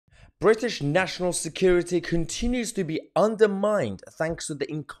British national security continues to be undermined thanks to the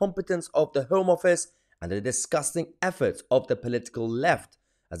incompetence of the Home Office and the disgusting efforts of the political left,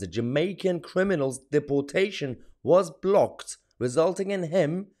 as the Jamaican criminal's deportation was blocked, resulting in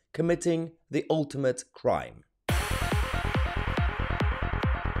him committing the ultimate crime.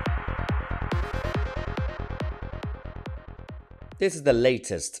 This is the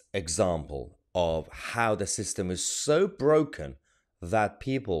latest example of how the system is so broken that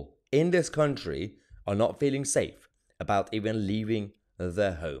people in this country are not feeling safe about even leaving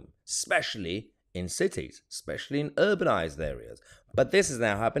their home, especially in cities, especially in urbanized areas. But this is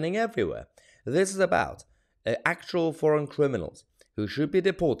now happening everywhere. This is about actual foreign criminals who should be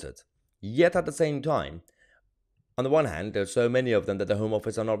deported, yet at the same time, on the one hand, there's so many of them that the Home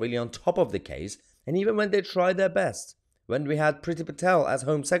Office are not really on top of the case, and even when they try their best, when we had Priti Patel as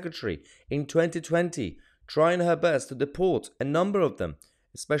Home Secretary in 2020, trying her best to deport a number of them,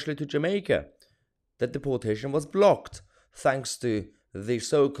 especially to Jamaica, the deportation was blocked thanks to the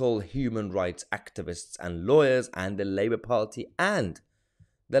so-called human rights activists and lawyers and the Labour Party and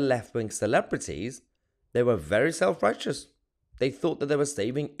the left-wing celebrities. They were very self-righteous. They thought that they were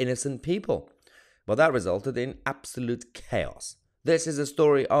saving innocent people. But that resulted in absolute chaos. This is a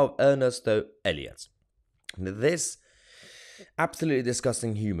story of Ernesto Elliott. This absolutely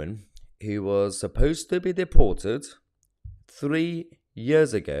disgusting human who was supposed to be deported 3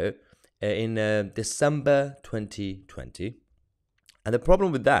 years ago in December 2020. And the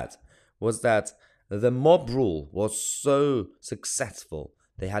problem with that was that the mob rule was so successful,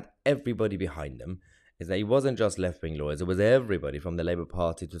 they had everybody behind them, is that it wasn't just left-wing lawyers, it was everybody from the Labour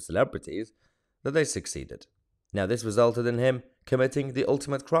Party to celebrities, that they succeeded. Now this resulted in him committing the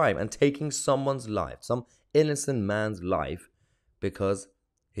ultimate crime and taking someone's life, some innocent man's life, because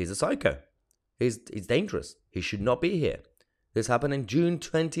he's a psycho. He's dangerous. He should not be here. This happened in June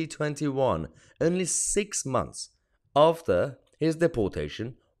 2021, only 6 months after his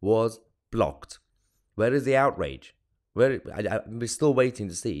deportation was blocked. Where is the outrage? We're still waiting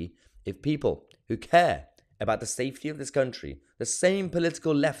to see if people who care about the safety of this country, the same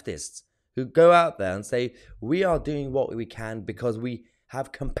political leftists who go out there and say, we are doing what we can because we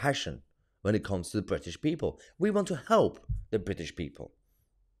have compassion when it comes to the British people. We want to help the British people.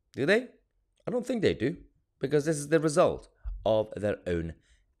 Do they? I don't think they do, because this is the result of their own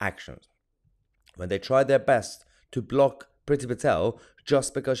actions. When they tried their best to block Priti Patel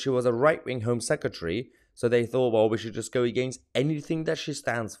just because she was a right-wing Home Secretary, so they thought, well, we should just go against anything that she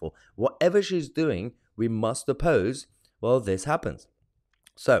stands for. Whatever she's doing, we must oppose. Well, this happens.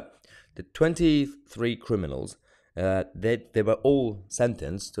 So, the 23 criminals, they were all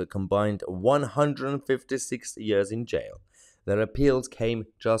sentenced to a combined 156 years in jail. Their appeals came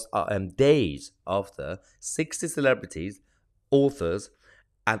just days after 60 celebrities, authors,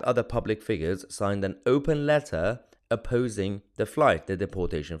 and other public figures signed an open letter opposing the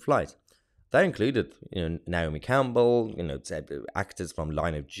deportation flight. That included, Naomi Campbell, actors from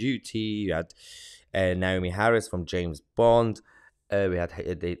Line of Duty. You had Naomi Harris from James Bond. We had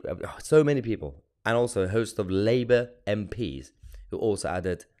so many people, and also a host of Labour MPs who also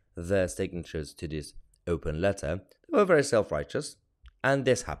added their signatures to this open letter. They were very self-righteous, and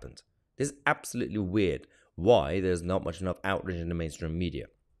this happened. This is absolutely weird why there's not enough outrage in the mainstream media.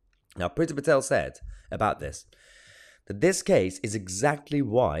 Now, Priti Patel said about this that this case is exactly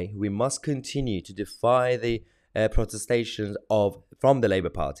why we must continue to defy the protestations from the Labour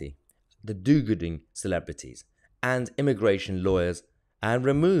Party, the do-gooding celebrities, and immigration lawyers, and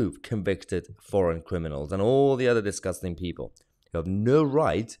remove convicted foreign criminals and all the other disgusting people who have no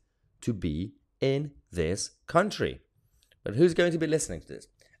right to be in this country. But who's going to be listening to this?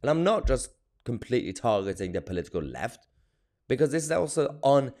 And I'm not just completely targeting the political left, because this is also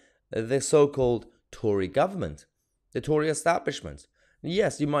on the so-called Tory government, the Tory establishment.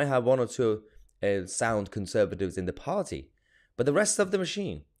 Yes, you might have one or two sound conservatives in the party, but the rest of the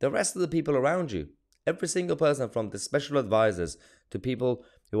machine, the rest of the people around you, every single person from the special advisors to people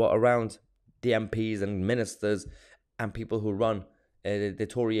who are around the MPs and ministers and people who run the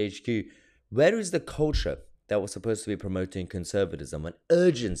Tory HQ, where is the culture that was supposed to be promoting conservatism and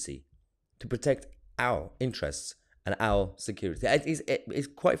urgency to protect our interests and our security? It's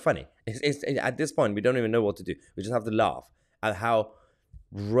quite funny. At this point, we don't even know what to do. We just have to laugh at how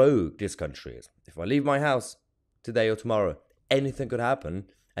rogue this country is. If I leave my house today or tomorrow, anything could happen.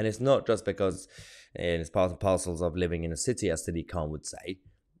 And it's not just because it's part and parcels of living in a city, as Sadiq Khan would say.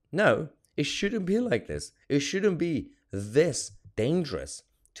 No, it shouldn't be like this. It shouldn't be this dangerous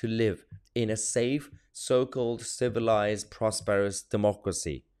to live in a safe, so-called civilized, prosperous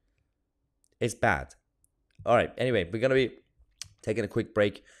democracy. It's bad. All right, anyway, we're going to be taking a quick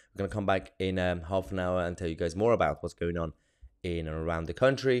break. We're going to come back in half an hour and tell you guys more about what's going on in and around the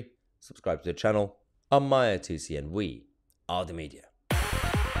country. Subscribe to the channel. I'm Mahyar Tousi, and we are the media.